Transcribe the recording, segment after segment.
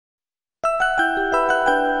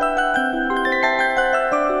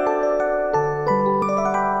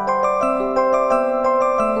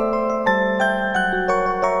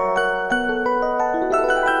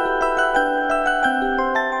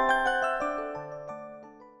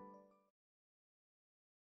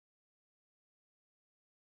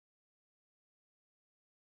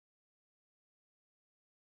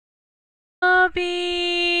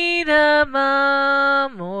扉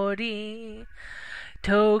守り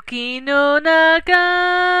時の流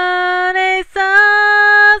れさ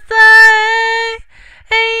え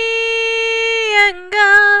永遠が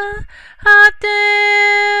果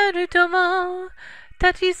てるとも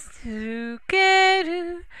立ち続け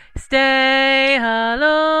る Stay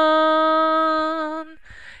alone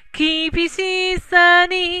厳しさ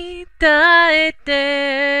に耐え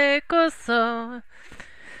てこそ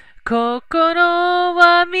心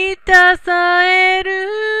は満たされるも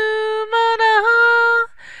の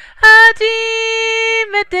初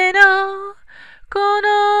めてのこ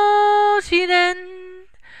の試練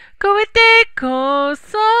越えてこ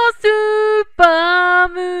そスーパー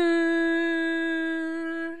ムー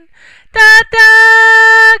ン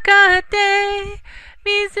戦って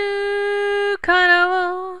自ら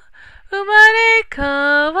を生まれ変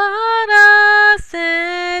わら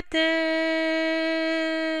せて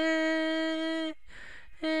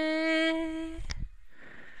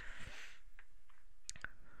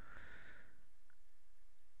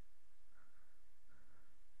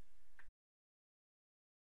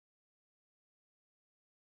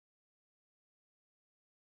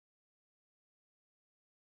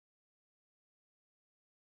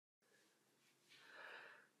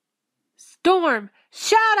Storm,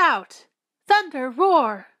 shout out! Thunder,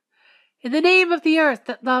 roar! In the name of the earth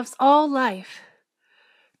that loves all life.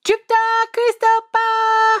 Jupiter,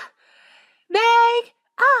 Christopher! Make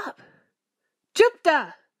up!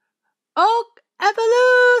 Jupiter! Oak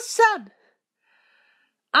Evolution!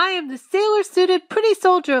 I am the sailor-suited pretty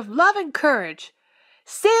soldier of love and courage.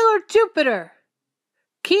 Sailor Jupiter!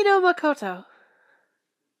 Kino Makoto.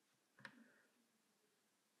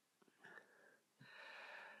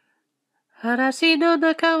 Arashi no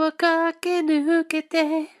naka wa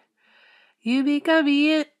kakenukete Yumi ga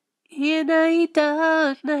mienai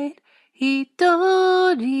dark night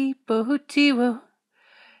Hitori bochi wo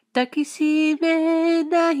Takishime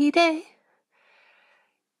nai de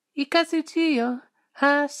Ikazuchi yo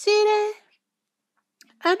hashire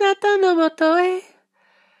Anata no moto e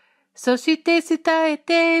Soshite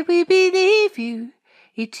tsutaete we believe you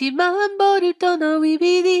Ichiman boruto no we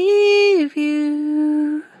believe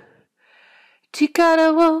you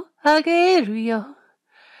力をあげるよ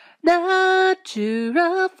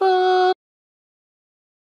Natural force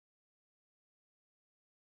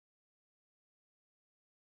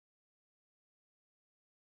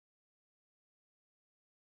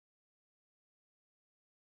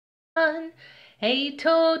A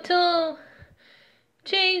total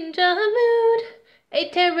change of mood, a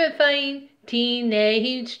terrifying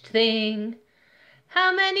teenage thing.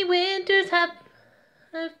 How many winters have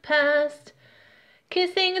passed,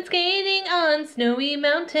 kissing and skating on snowy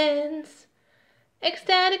mountains,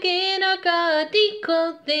 ecstatic in our gaudy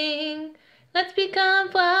clothing. Let's become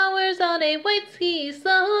flowers on a white ski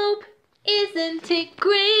slope. Isn't it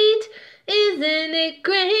great? Isn't it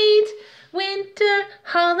great? Winter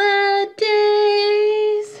holidays.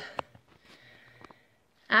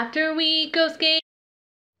 After we go skating,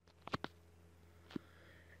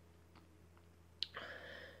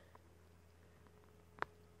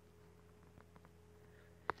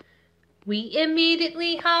 we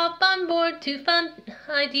immediately hop on board to fun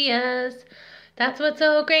ideas. That's what's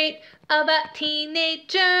so great about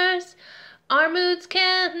teenagers. Our moods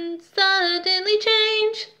can suddenly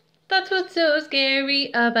change. That's what's so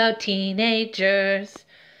scary about teenagers.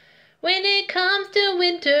 When it comes to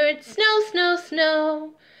winter, it's snow, snow,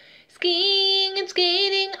 snow. Skiing and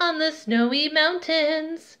skating on the snowy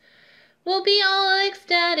mountains. We'll be all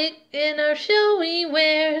ecstatic in our showy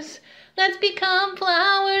wares. Let's become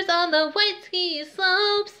flowers on the white ski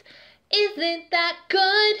slopes. Isn't that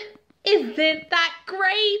good? Isn't that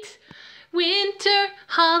great? Winter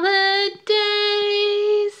holidays.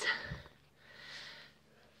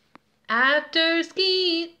 After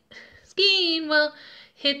skiing, we'll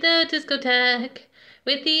hit the discotheque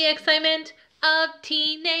with the excitement of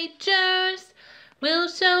teenagers. We'll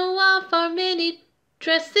show off our mini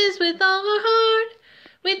dresses with all our heart,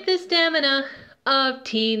 with the stamina of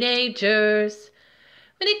teenagers.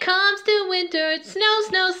 When it comes to winter, it's snow,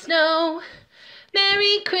 snow, snow.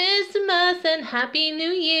 Merry Christmas and Happy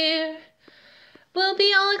New Year. We'll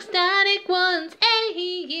be all ecstatic once a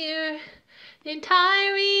year. The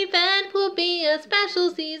entire event will be a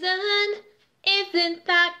special season. Isn't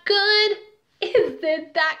that good?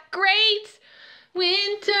 Isn't that great?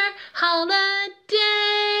 Winter holidays.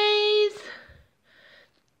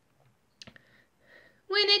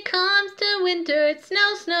 When it comes to winter, it's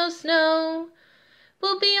snow, snow, snow.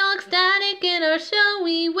 We'll be all ecstatic in our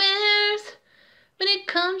showy wares. When it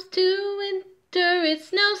comes to it's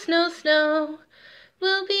snow, snow, snow.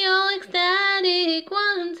 We'll be all ecstatic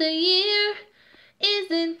once a year.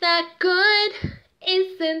 Isn't that good?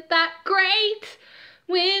 Isn't that great?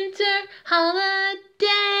 Winter holidays.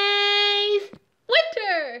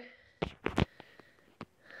 Winter!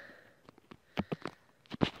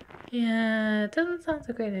 Yeah, it doesn't sound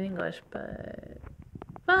so great in English, but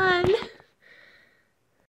fun.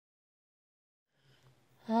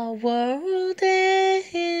 A world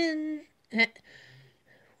in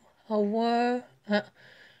a world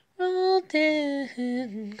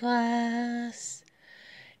in glass.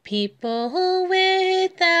 People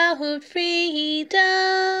without freedom.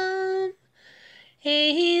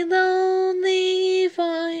 A lonely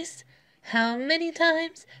voice. How many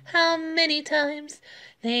times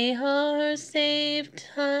they are saved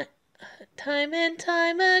time and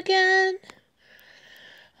time again.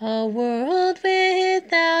 A world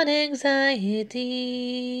without anxiety.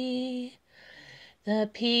 The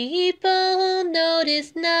people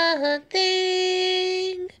notice nothing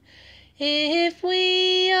if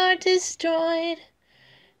we are destroyed.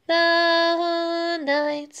 The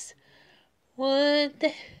knights, would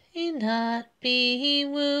they not be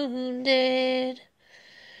wounded?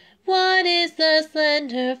 What is the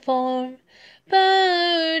slender form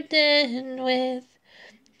burdened with?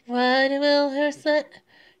 What will her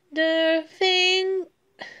slender fingers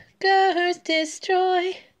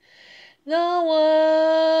destroy? The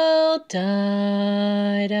world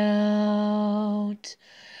died out.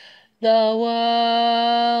 The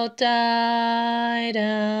world died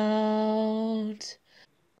out.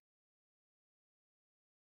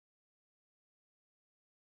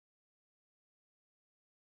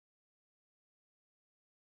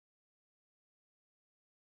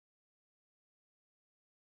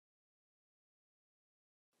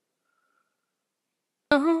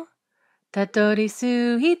 Oh, たどり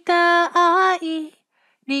着いた愛、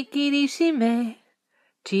握りしめ、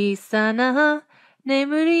小さな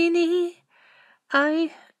眠りに、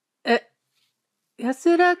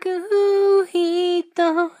安らぐ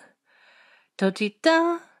人、閉じ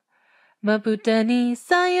たまぶたに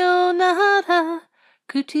さよなら、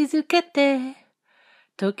口づけて、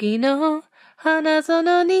時の花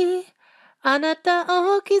園に、あなた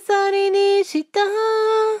を置き去りにした。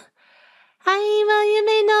愛は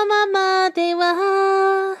夢のままで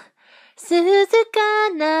は続か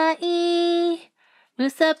ない。む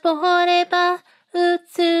さぼれば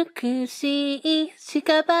美しい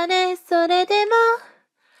屍、それでも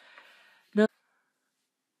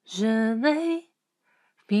Je l'ai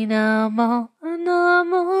finalement un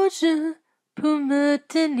amour, pour me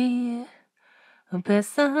tenir en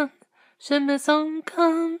personne. Je me sens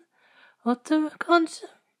comme autre quand je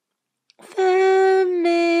ferme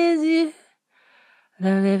mes yeux.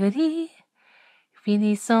 La rêverie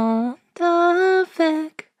finissant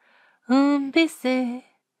avec un baiser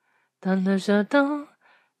dans le jardin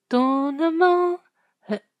d'ornement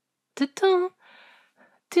de ton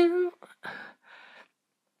tu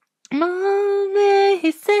m'as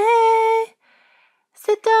laissé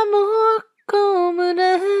cet amour comme un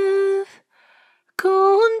rêve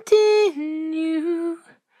continue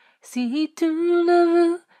si tu le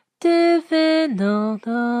veux devenant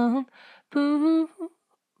un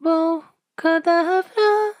beau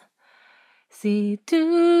cadavre. Si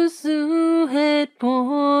tu souhaites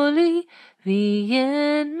pour lui,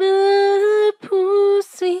 viens me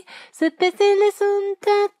poursuivre. Se baisser les son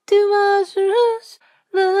tatouage rouge,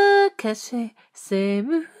 le cacher, c'est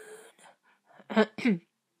moon,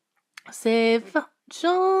 c'est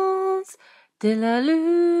vengeance de la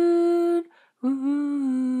lune.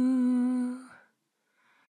 Ooh.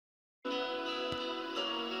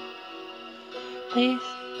 Please,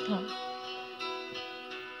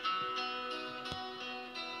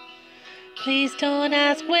 please don't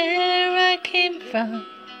ask where I came from.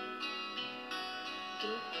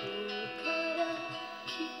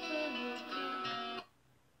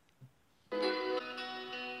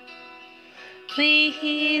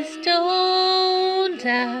 Please don't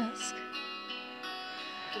ask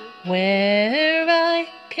where I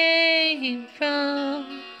came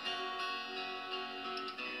from.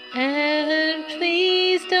 And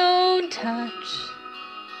please don't touch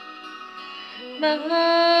my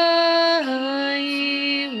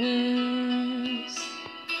wounds.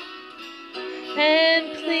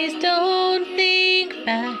 And please don't think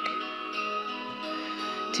back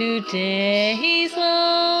to days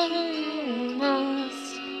long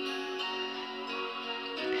lost.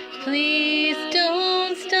 Please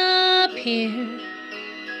don't stop here.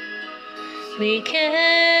 We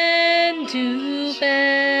can do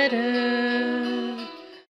better.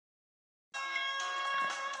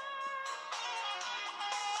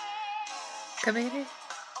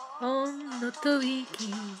 と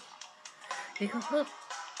息で掘っ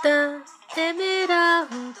たエメラル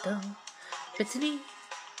ド別に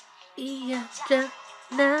嫌じ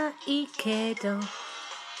ゃないけど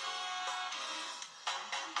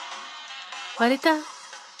割れた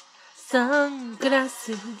サングラ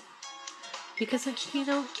ス三日先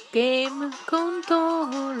のゲームコントロ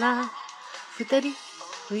ーラー二人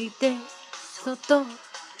浮いて外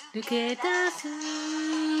抜け出す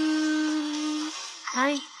ア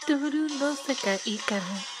イドルの世界から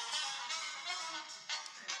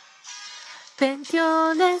勉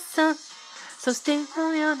強レッスンそして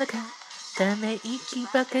の夜中ため息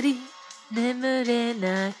ばかり眠れ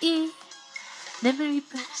ない眠りっ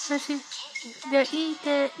ぱなしでい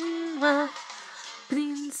てんはプリ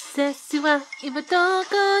ンセスは今ど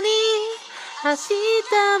こに明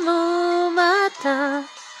日もまたあ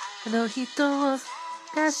の人を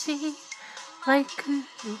探しマイクに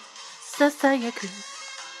囁く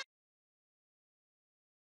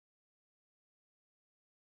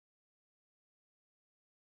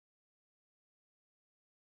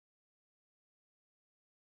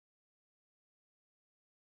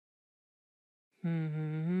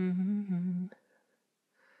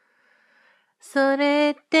そ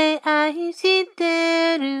れって愛し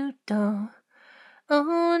てると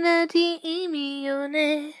同じ意味よ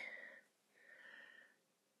ね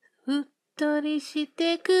うっとりし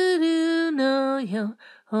てくるのよ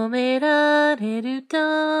褒められると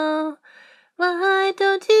Why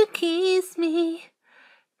don't you kiss me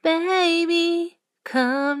baby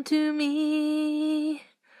come to me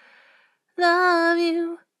love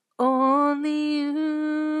you only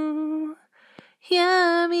you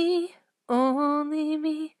hear me only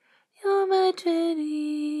me you're my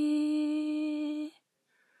dream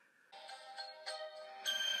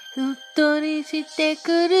うっとりして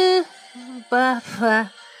くるバッファ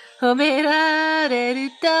褒められる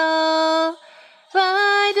と Why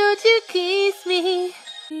don't you kiss me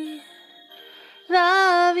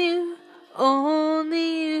love you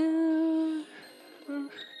only you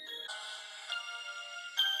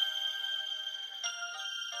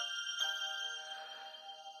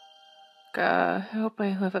God, I hope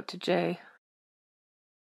I live up to Jay.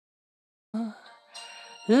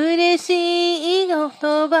 嬉しい言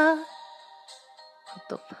葉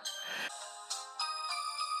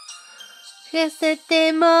聞かせ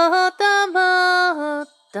てもっともっ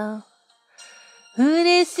と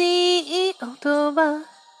嬉しい言葉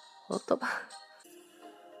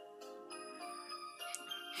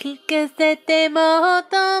聞かせてもっ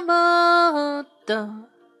ともっと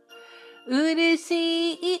嬉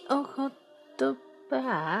しいお言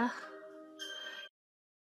葉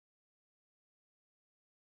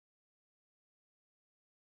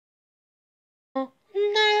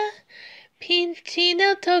ピンチ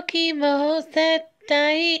の時も絶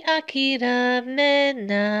対諦め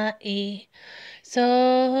ない。そ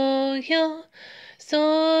うよ。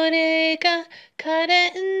それが可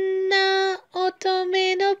憐な乙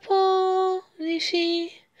女のポリシー。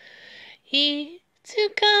いつ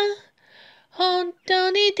か本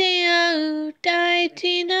当に出会う大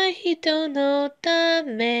事な人のた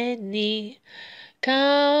めに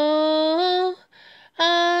顔を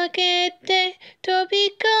上げて飛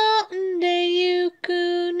び込んでゆ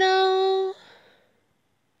くの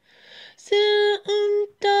スン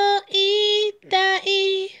と痛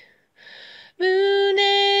い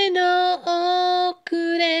胸の奥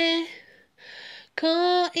で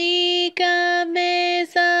恋が目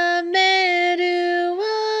覚める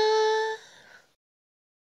わ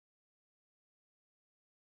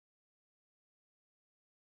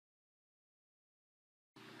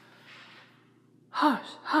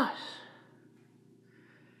Hush, hush,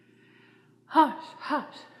 hush,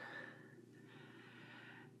 hush.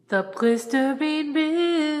 The blistering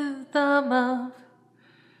rhythm of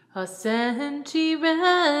a century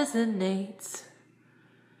resonates.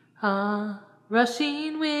 A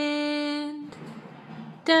rushing wind,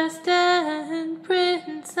 destined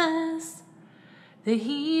princess. The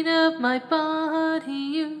heat of my body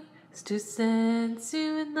used to sense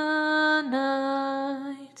you in the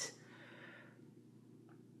night.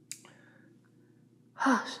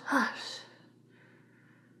 Hush, hush.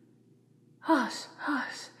 Hush,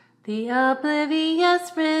 hush. The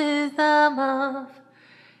oblivious rhythm of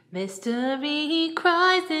mystery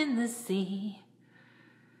cries in the sea.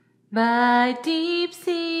 My deep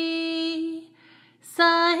sea,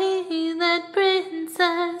 silent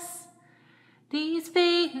princess, these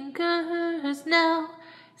fingers now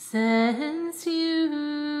sense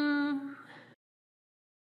you.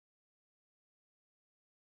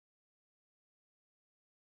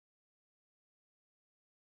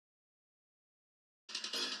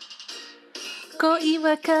 恋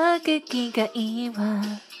は駆け気がいいわ。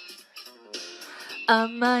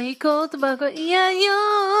甘い言葉が嫌よ。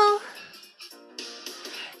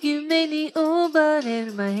夢に奪われ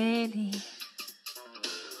る前に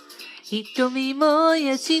瞳燃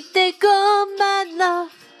やしてごまんな。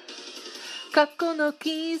過去の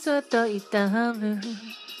傷と痛む。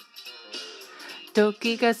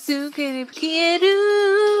時が過ぎれば消える。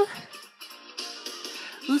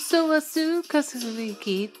嘘はすかすり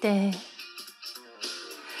切って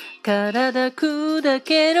体砕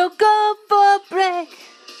けろ Go for break。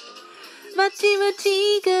 街は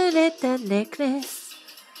ちぐれたネックレス。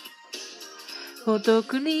孤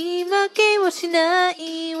独に負けはしな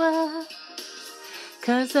いわ。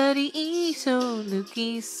飾り衣装抜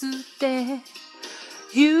き捨て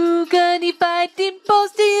You got me fighting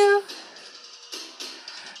both to you.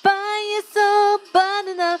 Fire so bad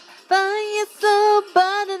enough, fire so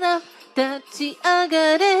bad enough. 立ち上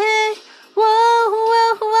がれ Wow,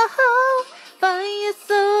 wow, wow. Fire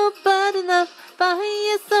so bad enough,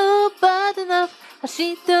 fire so bad enough.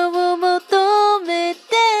 明日を求めて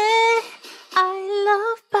I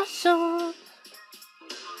love passion。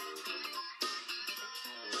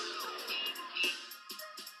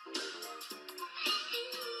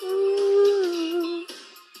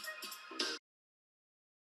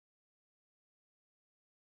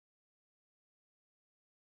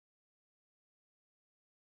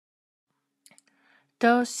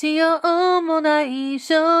 どうしようもない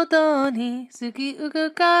衝動に突き動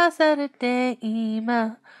かされて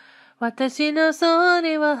今私のそ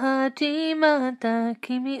れは始まった。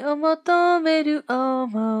君を求める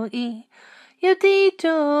想い。予定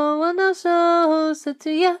調の小説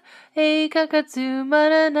や映画がつま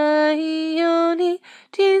らないように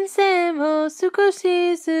人生も少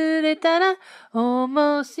しずれたら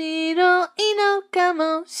面白いのか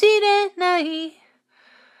もしれない。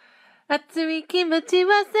熱い気持ち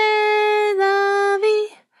はせなび。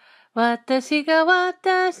私が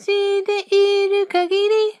私でいる限り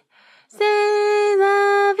セ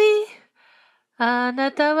ラビ。あ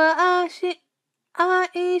なたは愛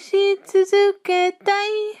し続けたい。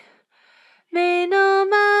目の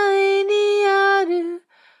前にある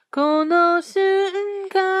この瞬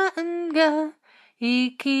間が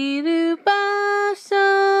生きる場所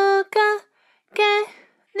かけ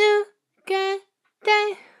抜けて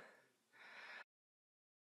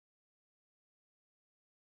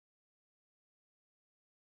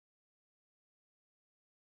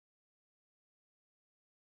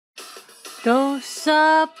土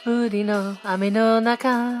砂降りの雨の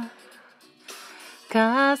中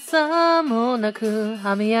傘もなく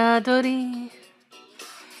雨宿り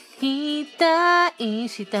期待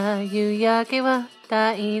した夕焼けは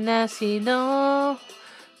台無しの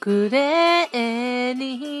グレー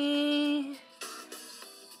に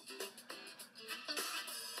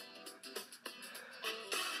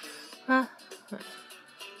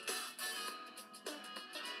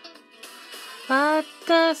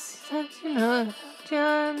私たちのじ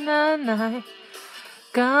ゃない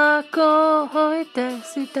学校を終えて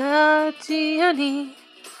スタジオに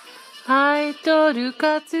アイドル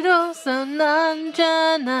活動そんなんじ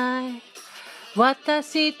ゃない。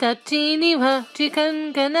私たちには時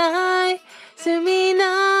間がない。罪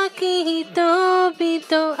なき人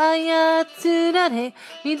々操られ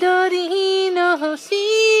緑の星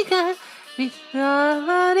が奪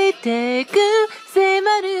われてく迫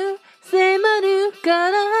るガ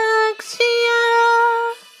ラクシア。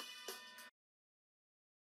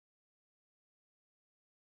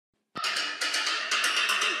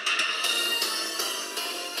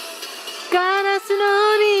ガラスの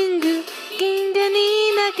リング銀河に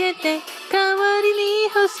投げて代わりに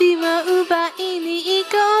星を奪いに行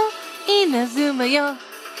こう。稲妻よ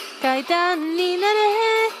階段になれ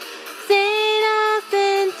セーラー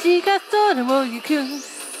戦士が空を行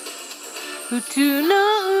く。宇宙の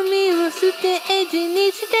海をステージ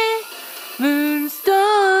にしてムーンスト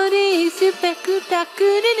ーリースペクタク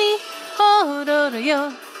ルにオーロラ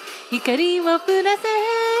よ光を降らせセ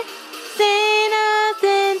ーラー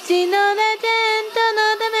戦士のレジェンドの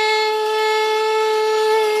ため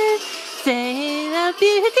セーラービ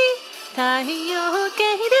ューティー太陽系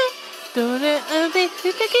でドラベ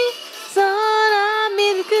深き空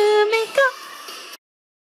ミルクメイク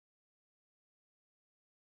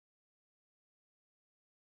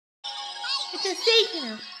正義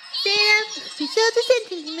のセーラー美少女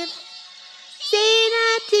戦士になるセーラ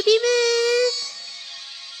ーチビムー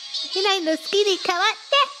未来の好きに変わって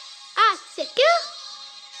あっしゃきゅ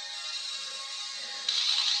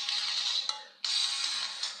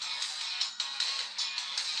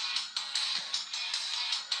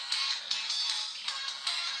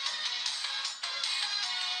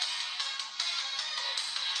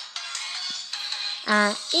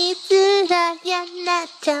あいつらやなっ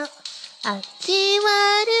ちゃう。あっちわ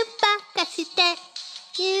るばっかして。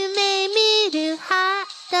夢見るハー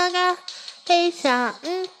トがぺしゃんこ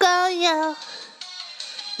よ。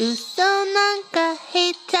嘘なんか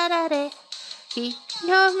へっちゃられ。人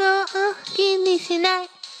の気にしない。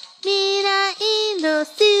未来の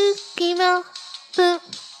隙もプン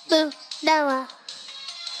プンだわ。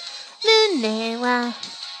胸は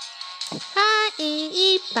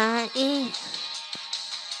愛いっぱい。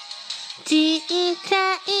ちっち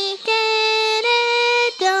ゃいけれ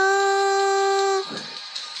ど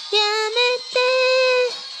やめて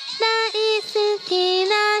大好き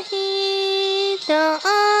な人を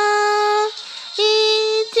い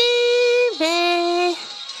じめ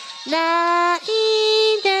ない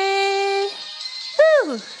で。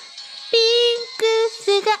ピンク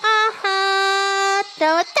スがハート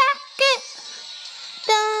だけ止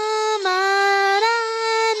まらない。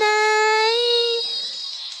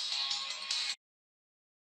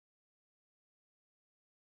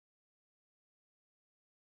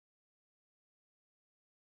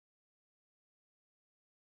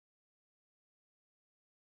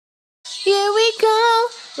Here we go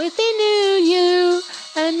with the new you,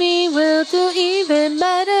 and we will do even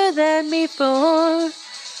better than before.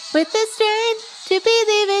 With the strength to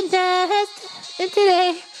believe in death, and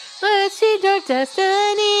today let's see our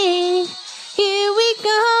destiny. Here we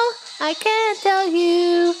go, I can't tell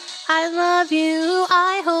you, I love you,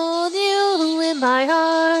 I hold you in my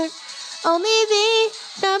heart. Only the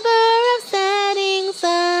number of setting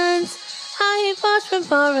suns I watch from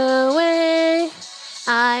far away.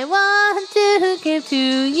 I want to give to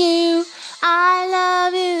you, I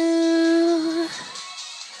love you.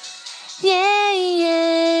 Yeah,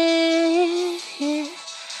 yeah, yeah.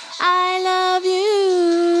 I love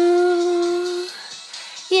you.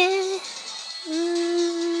 Yeah.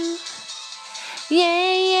 Yeah,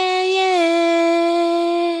 yeah, yeah.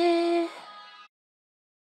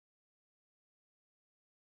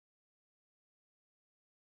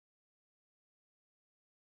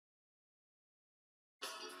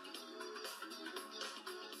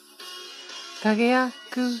 輝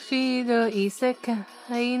く白い世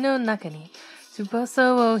界の中に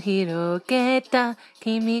翼を広げた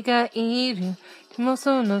君がいる。でも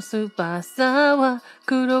その翼は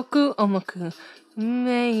黒く重く、運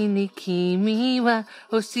命に君は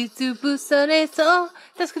押しつぶされそう。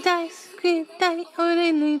助けたい、救いたい、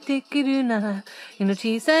俺にできるなら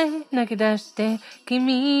命さえ投げ出して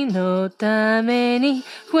君のために。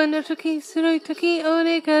不安な時、辛い時、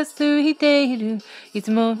俺がついている。い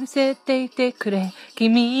つも見せていてくれ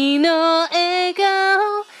君の笑顔。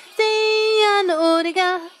あの俺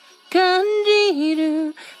が感じ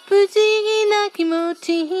る不思議な気持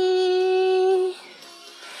ち。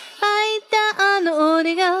会いたあの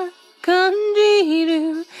俺が感じ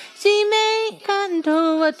る使命感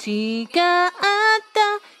とは違った。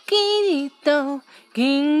きっと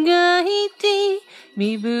銀河一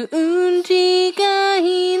身分違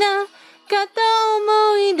いな片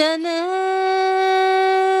思いだね。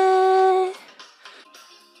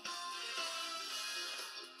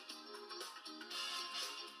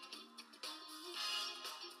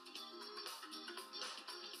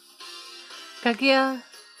輝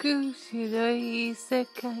く白い世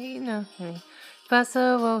界の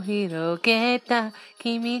翼を広げた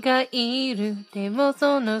君がいる。でも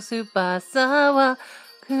その翼は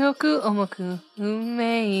黒く重く、運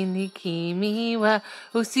命に君は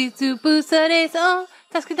押しつぶされそう。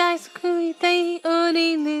助けたい、救いたい、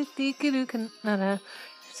俺にできるかなら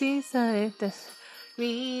小された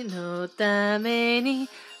君のために。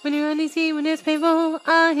When you're uneasy, when it's painful,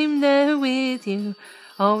 I'm there with you.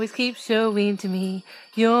 Always keep showing to me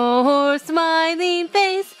your smiling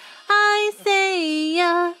face. I say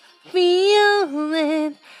I feel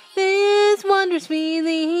it, this wondrous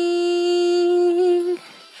feeling.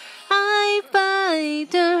 I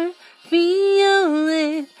fight or feel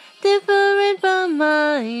it, different from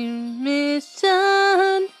my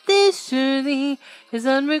mission. This surely is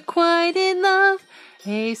unrequited love,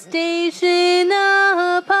 a station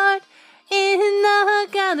apart in the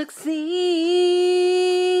galaxy.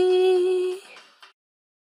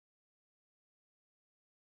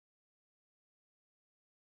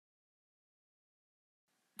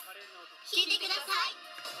 聞いてください。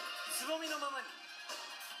つぼみのままに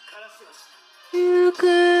枯らせはしない。ゆ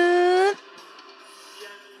く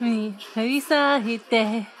に旅咲い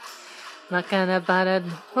て真っ赤なバラ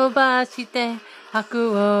伸ばして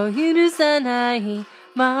悪を許さない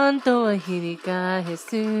マントはひり返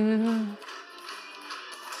す。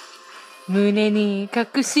胸に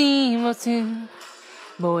隠し持つ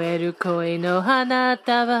燃える恋の花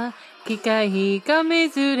束は機械がめ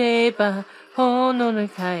ずれば炎に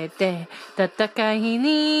変えて戦い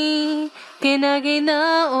にけなげ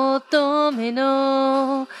な乙女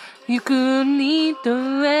の行くに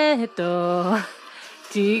とへと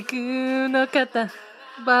地球の方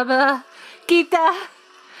ババ来た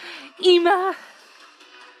今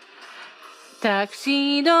タク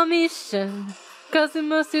シードミッションコス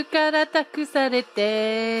モスから託され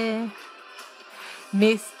て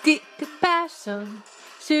ミスティックパッション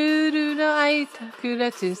シュールの愛炸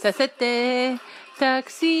裂させてタ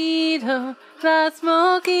クシードラスモ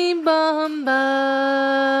ーキンボンバ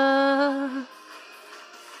ー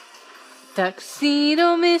タクシー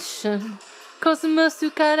ドミッションコスモ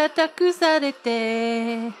スから託され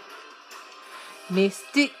てミ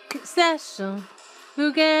スティックセッション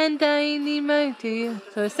無限大に巻いて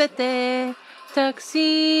寄せてタク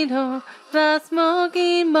シードラスモー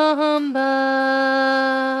キンボンバ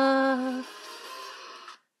ー